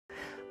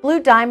Blue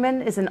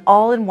Diamond is an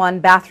all-in-one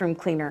bathroom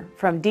cleaner,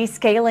 from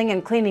descaling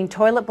and cleaning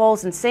toilet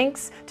bowls and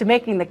sinks to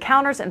making the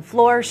counters and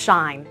floors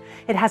shine.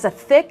 It has a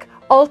thick,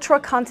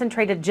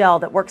 ultra-concentrated gel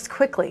that works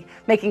quickly,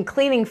 making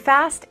cleaning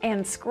fast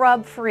and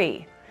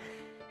scrub-free.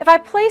 If I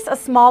place a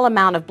small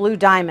amount of Blue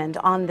Diamond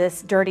on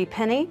this dirty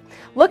penny,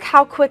 look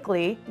how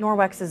quickly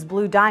Norwex's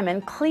Blue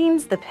Diamond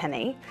cleans the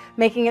penny,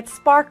 making it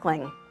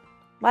sparkling,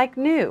 like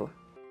new.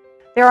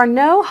 There are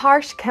no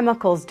harsh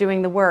chemicals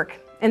doing the work.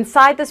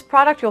 Inside this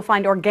product, you'll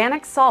find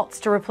organic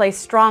salts to replace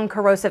strong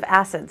corrosive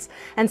acids,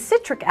 and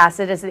citric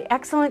acid is the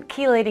excellent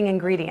chelating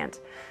ingredient.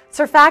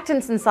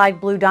 Surfactants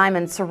inside Blue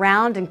Diamond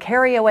surround and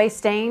carry away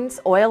stains,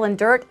 oil, and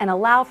dirt, and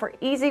allow for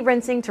easy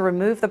rinsing to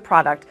remove the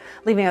product,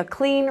 leaving a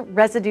clean,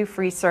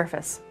 residue-free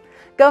surface.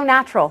 Go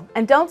natural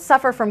and don't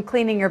suffer from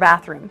cleaning your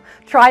bathroom.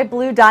 Try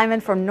Blue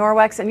Diamond from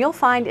Norwex and you'll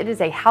find it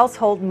is a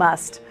household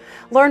must.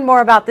 Learn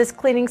more about this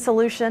cleaning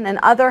solution and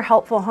other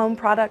helpful home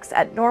products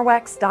at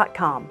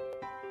norwex.com.